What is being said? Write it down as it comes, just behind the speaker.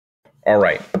All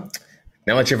right.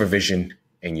 Now that you have a vision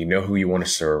and you know who you want to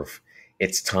serve,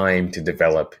 it's time to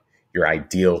develop your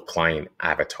ideal client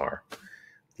avatar.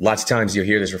 Lots of times you'll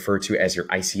hear this referred to as your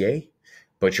ICA,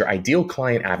 but your ideal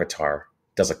client avatar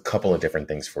does a couple of different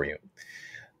things for you.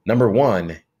 Number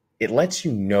one, it lets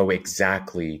you know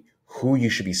exactly who you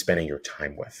should be spending your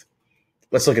time with.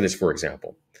 Let's look at this for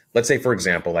example. Let's say, for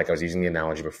example, like I was using the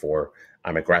analogy before,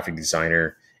 I'm a graphic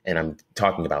designer and I'm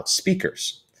talking about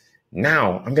speakers.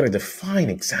 Now I'm going to define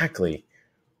exactly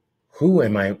who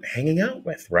am I hanging out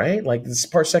with, right? Like this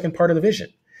is second part of the vision.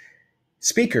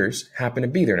 Speakers happen to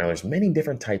be there. Now there's many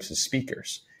different types of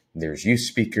speakers. There's youth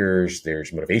speakers,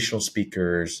 there's motivational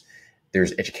speakers,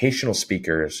 there's educational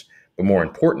speakers. But more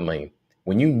importantly,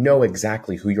 when you know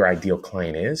exactly who your ideal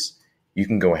client is, you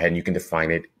can go ahead and you can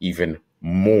define it even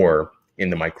more in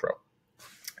the micro.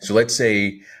 So let's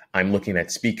say I'm looking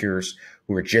at speakers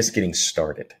who are just getting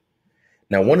started.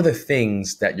 Now, one of the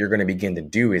things that you're going to begin to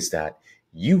do is that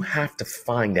you have to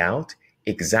find out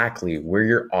exactly where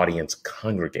your audience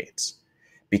congregates.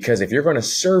 Because if you're going to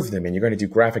serve them and you're going to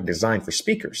do graphic design for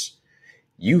speakers,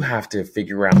 you have to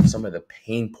figure out some of the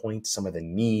pain points, some of the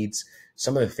needs,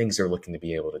 some of the things they're looking to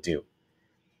be able to do.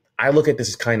 I look at this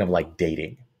as kind of like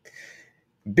dating.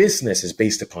 Business is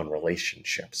based upon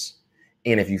relationships.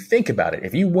 And if you think about it,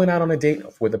 if you went out on a date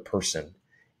with a person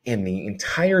and the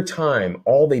entire time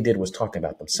all they did was talk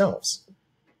about themselves,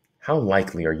 how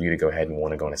likely are you to go ahead and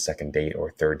want to go on a second date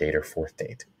or third date or fourth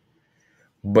date?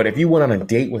 But if you went on a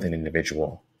date with an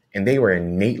individual and they were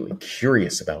innately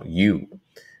curious about you,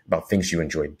 about things you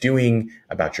enjoy doing,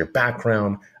 about your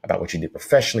background, about what you did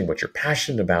professionally, what you're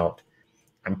passionate about,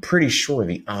 I'm pretty sure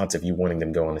the odds of you wanting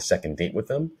them to go on a second date with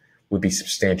them would be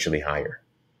substantially higher.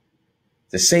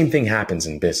 The same thing happens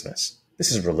in business.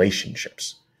 This is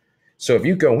relationships. So if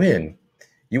you go in,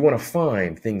 you want to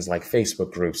find things like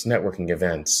Facebook groups, networking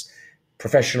events,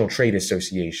 professional trade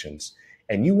associations,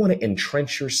 and you want to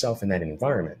entrench yourself in that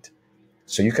environment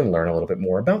so you can learn a little bit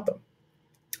more about them.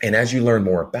 And as you learn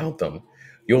more about them,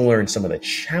 you'll learn some of the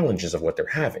challenges of what they're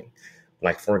having.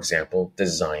 Like, for example,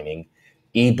 designing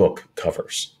ebook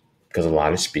covers, because a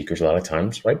lot of speakers, a lot of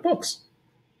times, write books.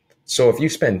 So if you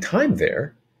spend time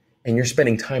there and you're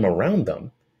spending time around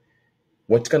them,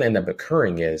 what's going to end up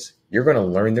occurring is you're going to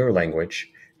learn their language.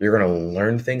 You're going to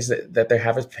learn things that they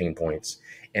have as pain points.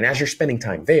 And as you're spending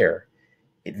time there,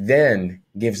 it then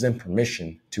gives them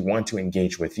permission to want to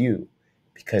engage with you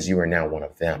because you are now one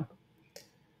of them.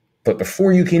 But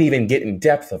before you can even get in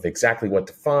depth of exactly what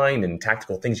to find and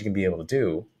tactical things you can be able to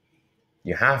do,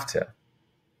 you have to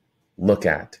look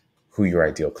at who your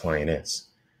ideal client is.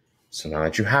 So now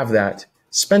that you have that,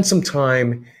 spend some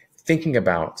time thinking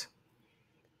about,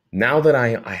 now that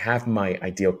I have my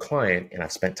ideal client and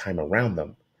I've spent time around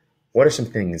them, what are some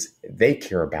things they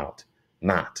care about,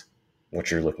 not what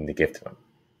you're looking to give to them?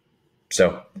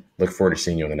 So look forward to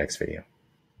seeing you in the next video.